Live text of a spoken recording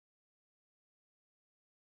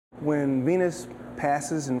When Venus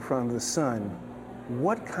passes in front of the sun,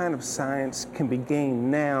 what kind of science can be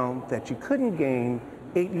gained now that you couldn't gain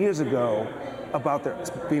 8 years ago about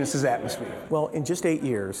Venus's atmosphere? Well, in just 8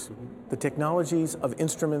 years, the technologies of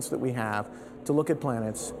instruments that we have to look at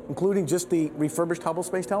planets, including just the refurbished Hubble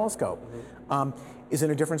Space Telescope, is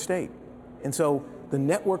in a different state. And so the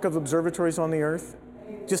network of observatories on the Earth,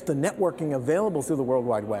 just the networking available through the World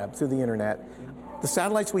Wide Web, through the internet, the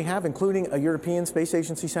satellites we have, including a European Space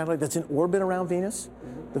Agency satellite that's in orbit around Venus,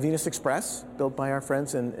 the Venus Express, built by our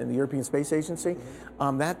friends in the European Space Agency,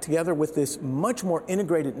 that together with this much more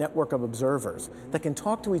integrated network of observers that can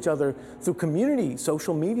talk to each other through community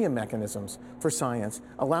social media mechanisms for science,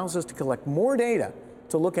 allows us to collect more data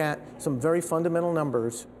to look at some very fundamental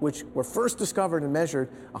numbers which were first discovered and measured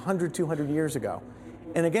 100, 200 years ago.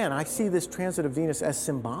 And again, I see this transit of Venus as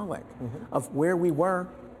symbolic of where we were,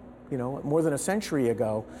 more than a century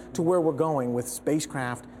ago, to where we're going with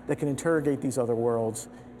spacecraft that can interrogate these other worlds,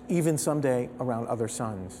 even someday around other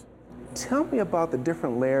suns. Tell me about the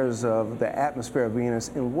different layers of the atmosphere of Venus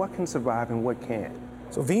and what can survive and what can't.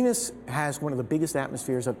 So Venus has one of the biggest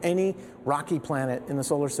atmospheres of any rocky planet in the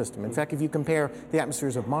solar system. In fact, if you compare the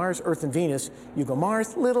atmospheres of Mars, Earth, and Venus, you go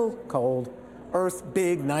Mars, little, cold. Earth,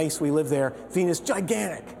 big, nice, we live there. Venus,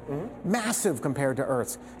 gigantic, massive compared to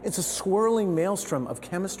Earth's. It's a swirling maelstrom of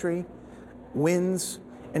chemistry, winds,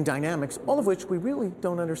 and dynamics, all of which we really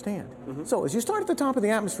don't understand. So as you start at the top of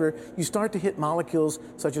the atmosphere, you start to hit molecules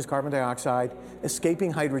such as carbon dioxide,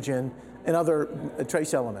 escaping hydrogen, and other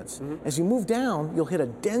trace elements. As you move down, you'll hit a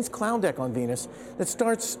dense cloud deck on Venus that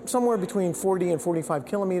starts somewhere between 40 and 45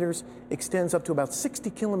 kilometers, extends up to about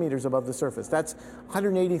 60 kilometers above the surface. That's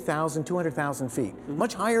 180,000, 200,000 feet,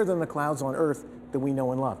 much higher than the clouds on Earth that we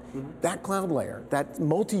know and love. That cloud layer, that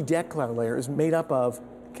multi-deck cloud layer, is made up of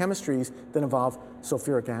chemistries that involve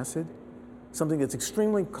sulfuric acid, something that's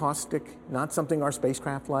extremely caustic, not something our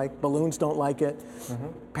spacecraft like. Balloons don't like it.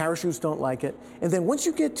 Parachutes don't like it. And then once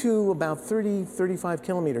you get to about 30, 35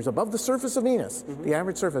 kilometers above the surface of Venus, the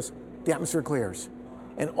average surface, the atmosphere clears.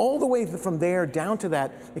 And all the way from there down to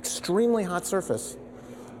that extremely hot surface,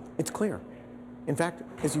 it's clear. In fact,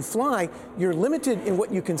 as you fly, you're limited in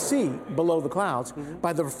what you can see below the clouds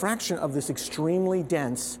by the refraction of this extremely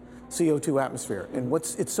dense CO2 atmosphere. And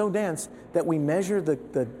it's so dense that we measure the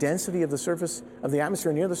density of the surface of the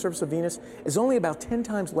atmosphere near the surface of Venus is only about 10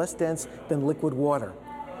 times less dense than liquid water.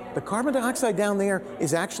 The carbon dioxide down there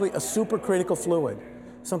is actually a supercritical fluid,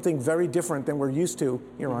 something very different than we're used to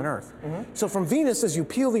here on Earth. So from Venus, as you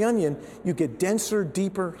peel the onion, you get denser,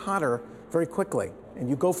 deeper, hotter very quickly. And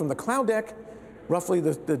you go from the cloud deck, roughly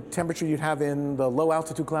the temperature you'd have in the low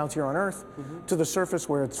altitude clouds here on Earth, to the surface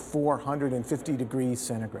where it's 450 degrees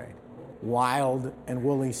centigrade. Wild and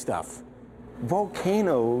woolly stuff.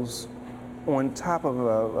 Volcanoes on top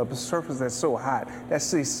of a surface that's so hot, that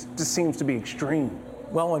just seems to be extreme.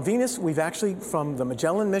 Well, on Venus, we've actually, from the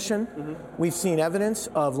Magellan mission, we've seen evidence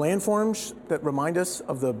of landforms that remind us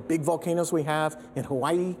of the big volcanoes we have in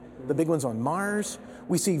Hawaii, the big ones on Mars.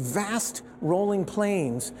 We see vast rolling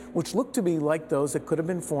plains, which look to be like those that could have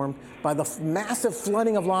been formed by the massive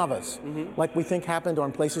flooding of lavas, like we think happened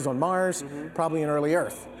on places on Mars, probably in early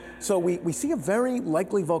Earth. So we see a very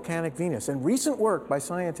likely volcanic Venus. And recent work by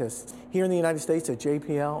scientists here in the United States at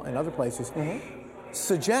JPL and other places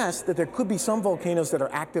suggests that there could be some volcanoes that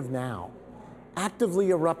are active now,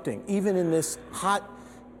 actively erupting, even in this hot,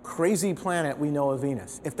 crazy planet we know of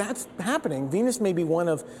Venus. If that's happening, Venus may be one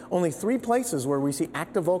of only 3 places where we see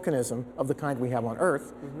active volcanism of the kind we have on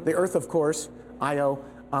Earth. The Earth, of course, Io,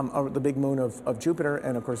 the big moon of Jupiter,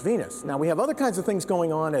 and of course Venus. Now we have other kinds of things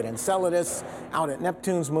going on at Enceladus, out at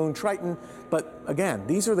Neptune's moon Triton, but again,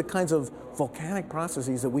 these are the kinds of volcanic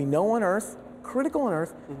processes that we know on Earth, critical on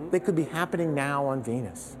Earth, they could be happening now on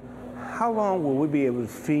Venus. How long will we be able to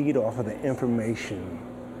feed off of the information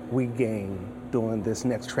we gain during this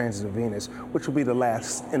next transit of Venus, which will be the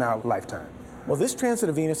last in our lifetime? Well, this transit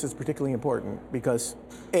of Venus is particularly important because,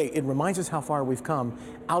 A, it reminds us how far we've come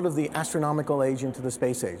out of the astronomical age into the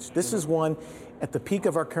space age. This is one at the peak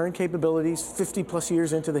of our current capabilities, 50 plus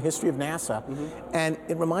years into the history of NASA, and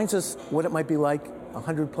it reminds us what it might be like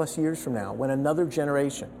 100 plus years from now when another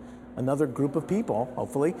generation, another group of people,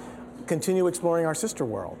 hopefully, continue exploring our sister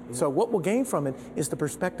world. So what we'll gain from it is the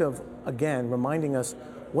perspective, again, reminding us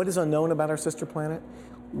what is unknown about our sister planet.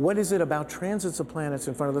 What is it about transits of planets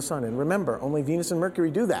in front of the sun? And remember, only Venus and Mercury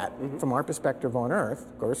do that from our perspective on Earth,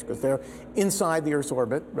 of course, because they're inside the Earth's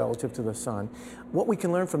orbit relative to the sun. What we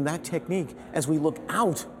can learn from that technique as we look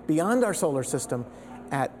out beyond our solar system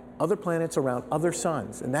at other planets around other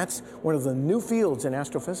suns. And that's one of the new fields in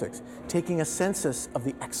astrophysics, taking a census of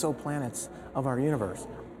the exoplanets of our universe.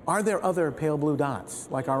 are there other pale blue dots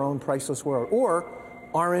like our own priceless world, or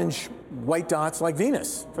orange white dots like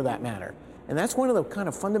Venus, for that matter? And that's one of the kind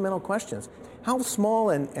of fundamental questions. How small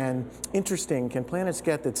and interesting can planets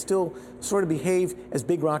get that still sort of behave as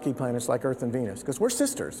big rocky planets like Earth and Venus? Because we're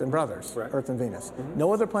sisters and brothers, right. Earth and Venus. Mm-hmm.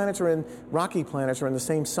 No other planets rocky planets are in the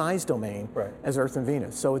same size domain as Earth and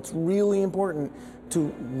Venus. So it's really important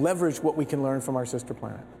to leverage what we can learn from our sister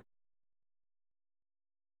planet.